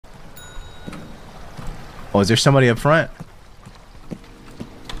Oh, is there somebody up front?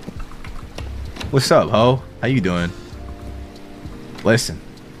 What's up, ho? How you doing? Listen.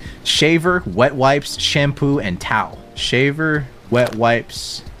 Shaver, wet wipes, shampoo, and towel. Shaver, wet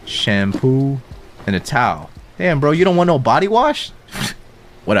wipes, shampoo, and a towel. Damn, bro, you don't want no body wash?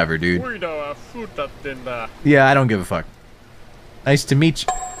 Whatever, dude. Yeah, I don't give a fuck. Nice to meet you.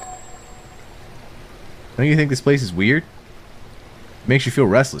 Don't you think this place is weird? Makes you feel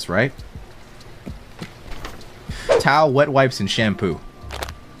restless, right? Towel, wet wipes, and shampoo.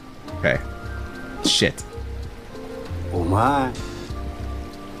 Okay. Shit. Oh my.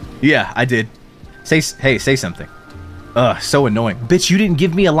 Yeah, I did. Hey, say something. Ugh, so annoying. Bitch, you didn't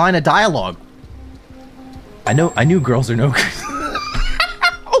give me a line of dialogue. I knew girls are no good.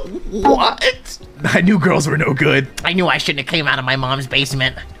 What? I knew girls were no good. I knew I shouldn't have came out of my mom's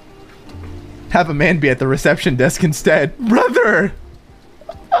basement. Have a man be at the reception desk instead. Brother!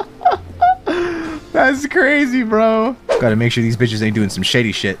 That's crazy, bro. Gotta make sure these bitches ain't doing some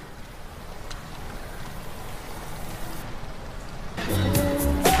shady shit.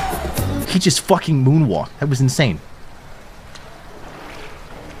 He just fucking moonwalked. That was insane.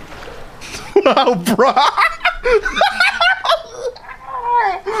 Wow, bro.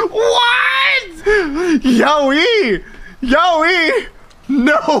 What? Yoey! Yoey!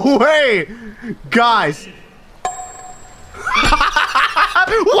 No way! Guys.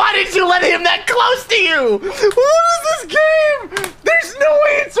 Why did you let him that close to you? What is this game? There's no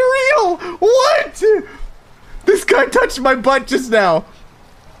way it's real. What? This guy touched my butt just now.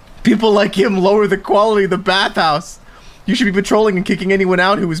 People like him lower the quality of the bathhouse. You should be patrolling and kicking anyone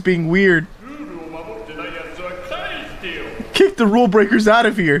out who was being weird. Kick the rule breakers out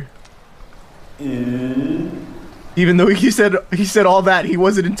of here. Even though he said all that, he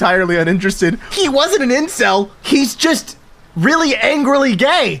wasn't entirely uninterested. He wasn't an incel. He's just really angrily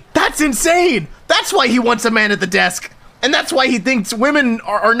gay. That's insane. That's why he wants a man at the desk. And that's why he thinks women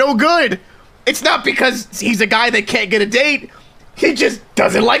are no good. It's not because he's a guy that can't get a date. He just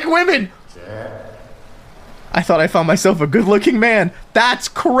doesn't like women. I thought I found myself a good-looking man. That's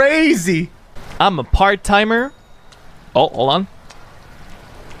crazy. I'm a part-timer. Oh, hold on.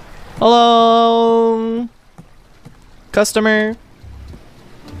 Hello? Customer?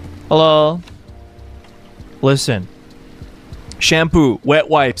 Hello? Listen. Shampoo, wet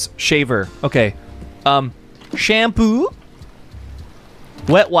wipes, shaver. Okay. Shampoo?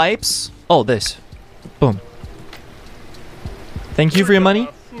 Wet wipes? Oh, this. Boom. Thank you for your money.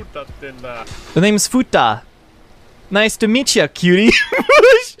 The name's Futa. Nice to meet ya, cutie.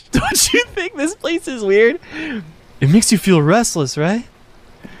 Don't you think this place is weird? It makes you feel restless, right?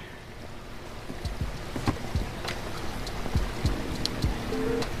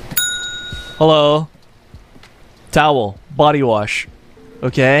 Hello. Towel, body wash.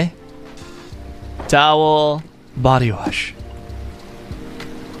 Okay? Towel, body wash.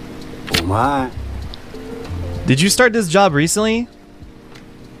 Oh my. Did you start this job recently?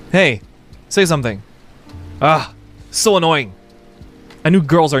 Hey, say something. Ah, so annoying. I knew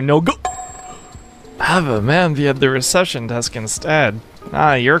girls are no good. Have a man be at the reception desk instead.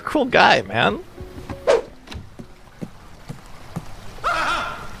 Ah, you're a cool guy, man.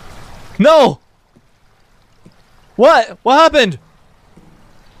 No! What? What happened?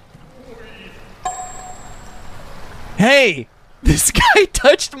 Hey! This guy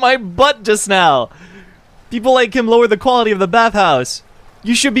touched my butt just now! People like him lower the quality of the bathhouse.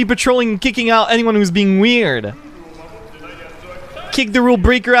 You should be patrolling and kicking out anyone who's being weird. Kick the rule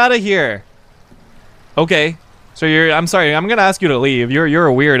breaker out of here. Okay. So I'm sorry, I'm gonna ask you to leave. You're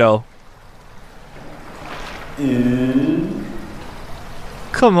a weirdo.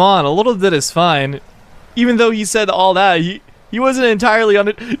 Come on, a little bit is fine. Even though he said all that, he wasn't entirely on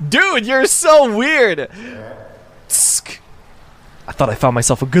it. Dude, you're so weird. Tsk. I thought I found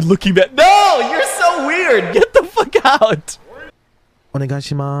myself a good-looking man. No, you're so weird. Get the fuck out. お願い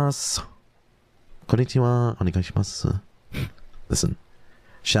します。こんにちは。お願いします。Listen.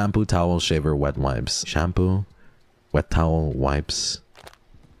 Shampoo, towel, shaver, wet wipes. Shampoo, wet towel, wipes,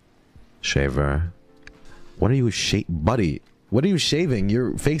 shaver. What are you buddy? What are you shaving?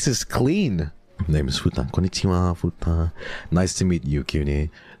 Your face is clean. Name is Futa. Konnichiwa, Futa. Nice to meet you, cutie.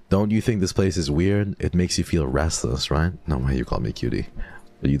 Don't you think this place is weird? It makes you feel restless, right? No way you call me cutie.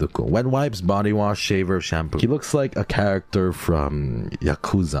 You look cool. Wet wipes, body wash, shaver, shampoo. He looks like a character from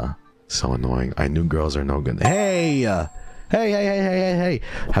Yakuza. So annoying. I knew girls are no good. Hey! Hey!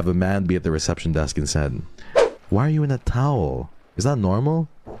 Have a man be at the reception desk and said, why are you in a towel? Is that normal?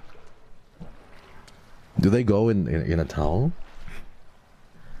 Do they go in a towel?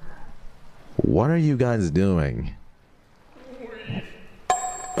 What are you guys doing?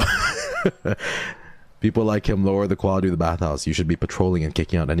 People like him lower the quality of the bathhouse. You should be patrolling and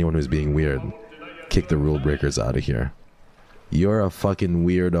kicking out anyone who's being weird. Kick the rule breakers out of here. You're a fucking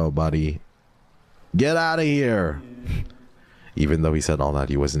weirdo, buddy. Get out of here! Even though he said all that,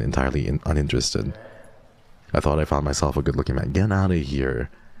 he wasn't entirely uninterested. I thought I found myself a good-looking man. Get out of here,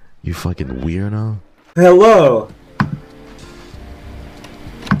 you fucking weirdo. Hello.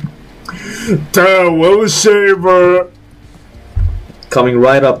 Towel shaver. Coming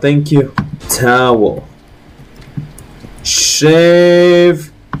right up, thank you. Towel.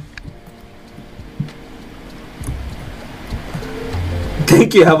 Shave.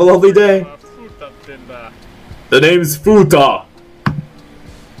 Thank you, have a lovely day. The name's Futa.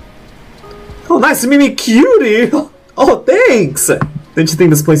 Oh, nice to meet me, cutie. Oh, thanks. Didn't you think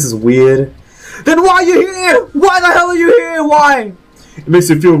this place is weird? Then why are you here? Why the hell are you here? Why? It makes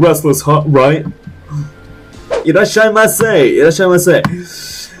you feel restless, huh? Right? Irashaimase.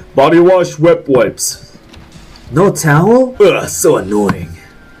 Irashaimase. Body wash, wet wipes. No towel? Ugh, so annoying.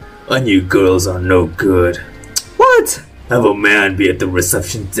 I knew girls are no good. What? Have a man be at the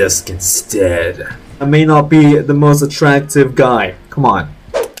reception desk instead. I may not be the most attractive guy. Come on.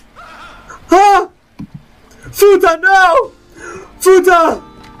 Huh? Futa, no! Futa!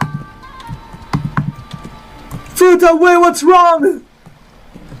 Futa, wait, what's wrong?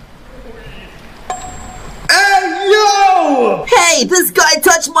 Hey, yo! Hey, this guy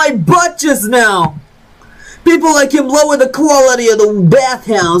touched my butt just now! People like him lower the quality of the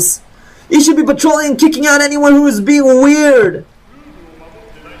bathhouse. He should be patrolling and kicking out anyone who is being weird.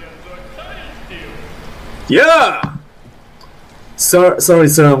 Yeah! Sorry,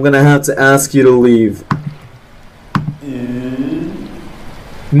 sir, I'm gonna have to ask you to leave.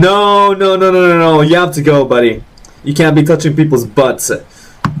 No, you have to go, buddy. You can't be touching people's butts.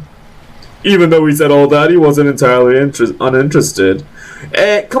 Even though he said all that, he wasn't entirely uninterested.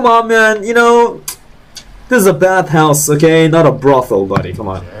 Hey, come on, man, you know, this is a bathhouse, okay? Not a brothel, buddy, come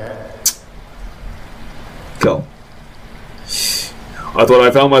on. Go. I thought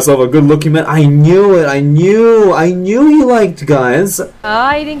I found myself a good-looking man. I knew it. I knew he liked guys.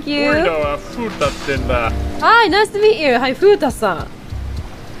 Hi, thank you. Hi, nice to meet you. Hi, Futa-san.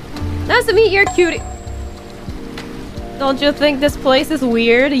 Nice to meet you, cutie. Don't you think this place is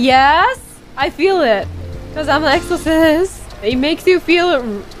weird? Yes, I feel it. Because I'm an exorcist. It makes you feel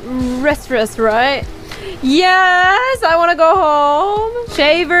restless, right? Yes, I want to go home.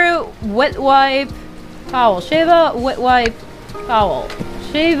 Shaver, wet wipe, towel. Shaver, wet wipe, towel.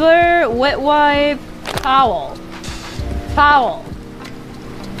 Shaver, wet wipe, towel. Towel.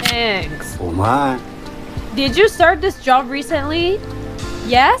 Thanks. Oh my. Did you start this job recently?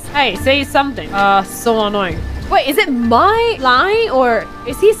 Yes? Hey, say something. So annoying. Wait, is it my line or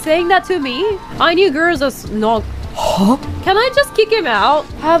is he saying that to me? I knew girls are not. Huh? Can I just kick him out?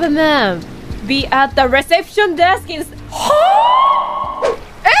 Have a man be at the reception desk instead. Huh?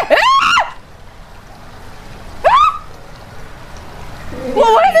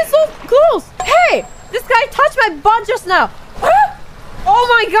 Well, why is it so close? Hey, this guy touched my butt just now. Huh? Oh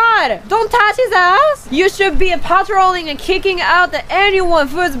my god! Don't touch his ass! You should be patrolling and kicking out anyone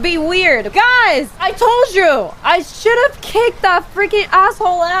who's being weird. Guys, I told you! I should have kicked that freaking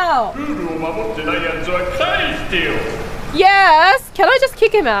asshole out! Yes! Can I just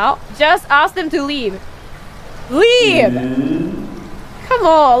kick him out? Just ask them to leave. Leave! Come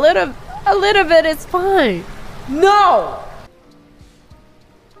on, a little bit is fine. No!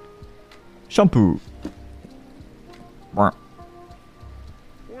 Shampoo.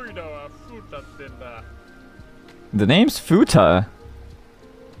 The name's Futa.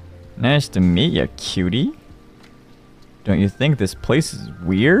 Nice to meet ya, cutie. Don't you think this place is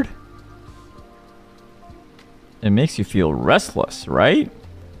weird? It makes you feel restless, right?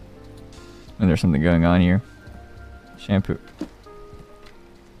 And there's something going on here. Shampoo.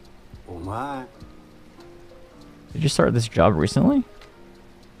 Oh my. Did you start this job recently?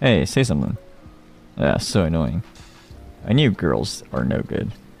 Hey, say something. Yeah, so annoying. I knew girls are no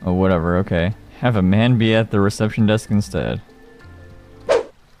good. Oh, whatever, okay. Have a man be at the reception desk instead. Oh,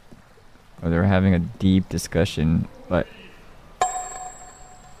 they're having a deep discussion, but...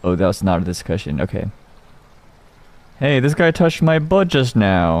 Oh, that was not a discussion, okay. Hey, this guy touched my butt just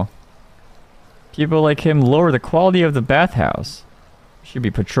now. People like him lower the quality of the bathhouse. Should be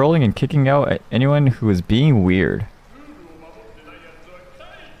patrolling and kicking out anyone who is being weird.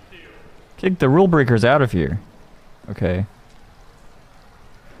 Kick the rule breakers out of here. Okay.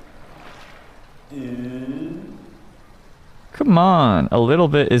 Come on, a little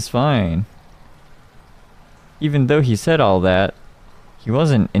bit is fine. Even though he said all that, he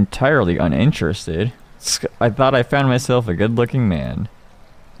wasn't entirely uninterested. I thought I found myself a good-looking man.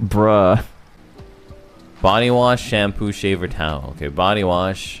 Bruh. Body wash, shampoo, shaver, towel. Okay, body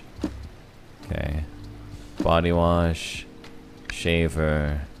wash. Okay. Body wash.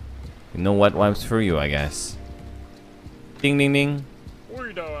 Shaver. No wet wipes for you, I guess. Ding ding ding.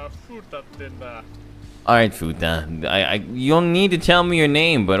 Alright, Futa. You don't need to tell me your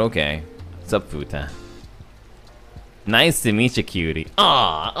name, but okay. What's up, Futa? Nice to meet you, cutie.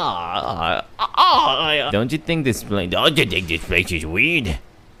 Don't you think this place is weird?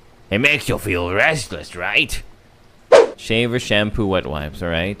 It makes you feel restless, right? Shaver, shampoo, wet wipes,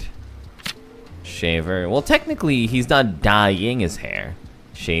 alright? Shaver. Well, technically, he's not dyeing his hair.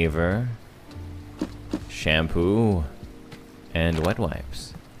 Shaver. Shampoo. And wet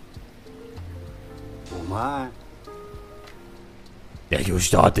wipes. Oh my. Did you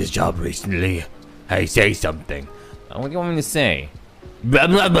start this job recently? Hey, say something. What do you want me to say?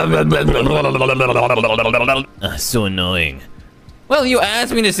 So annoying. Well, you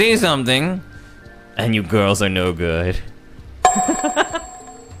asked me to say something. And you girls are no good.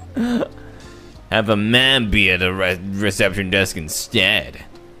 Have a man be at a reception desk instead.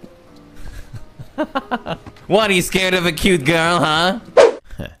 What, are you scared of a cute girl, huh?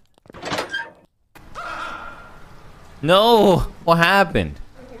 No! What happened?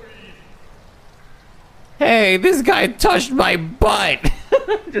 Hey, this guy touched my butt!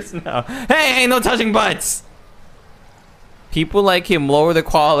 Just now. Hey, no touching butts! People like him lower the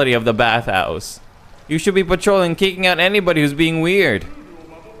quality of the bathhouse. You should be patrolling, kicking out anybody who's being weird.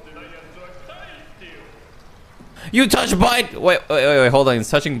 You touch butt! Wait, hold on. Is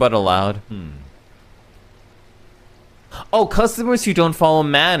touching butt allowed? Oh, customers who don't follow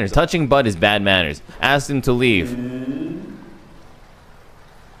manners. Touching butt is bad manners. Ask them to leave.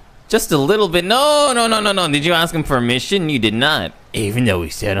 Just a little bit. No. Did you ask him permission? You did not. Even though he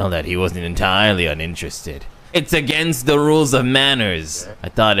said all that, he wasn't entirely uninterested. It's against the rules of manners. I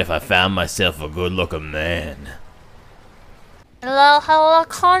thought if I found myself a good-looking man. Hello,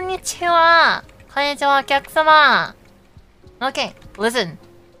 konnichiwa. Konnichiwa, お客様. Okay, listen.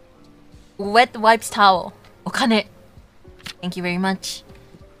 Wet wipes towel. お金. Thank you very much.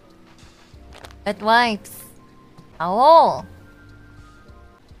 Wet wipes. Towel.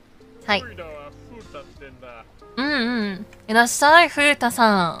 はい。いらっしゃい、フータ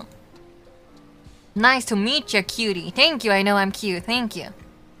さん。Nice to meet you, cutie. Thank you, I know I'm cute. Thank you.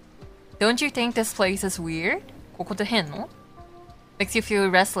 Don't you think this place is weird? ここって変の? Makes you feel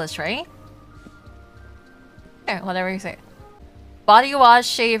restless, right? There, whatever you say. Body wash,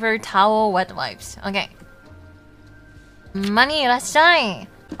 shaver, towel, wet wipes. Okay. Money, いらっしゃい.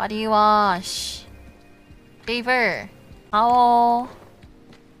 Body wash, shaver, towel,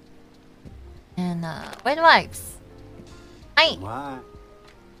 and wet wipes. Hi. My.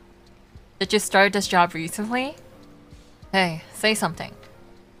 Did you start this job recently? Hey, say something.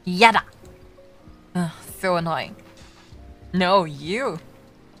 Yada. Ugh, so annoying. No, you.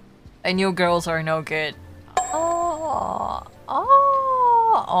 I knew girls are no good.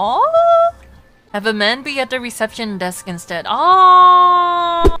 Have a man be at the reception desk instead.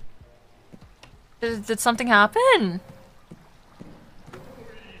 Did something happen?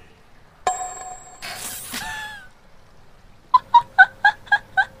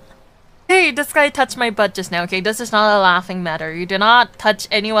 Hey, this guy touched my butt just now, okay? This is not a laughing matter. You do not touch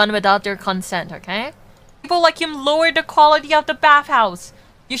anyone without their consent, okay? People like him lower the quality of the bathhouse.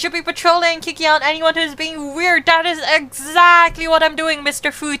 You should be patrolling and kicking out anyone who's being weird. That is exactly what I'm doing,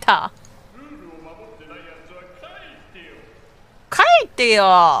 Mr. Futa.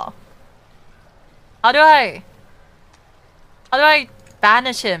 Kaiteo! How do I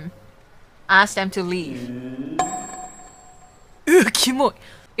banish him? Ask them to leave. Ugh, kimoi.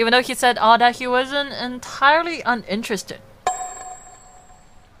 Even though he said that he wasn't entirely uninterested.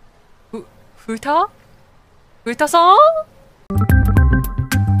 Futa? Futa-san?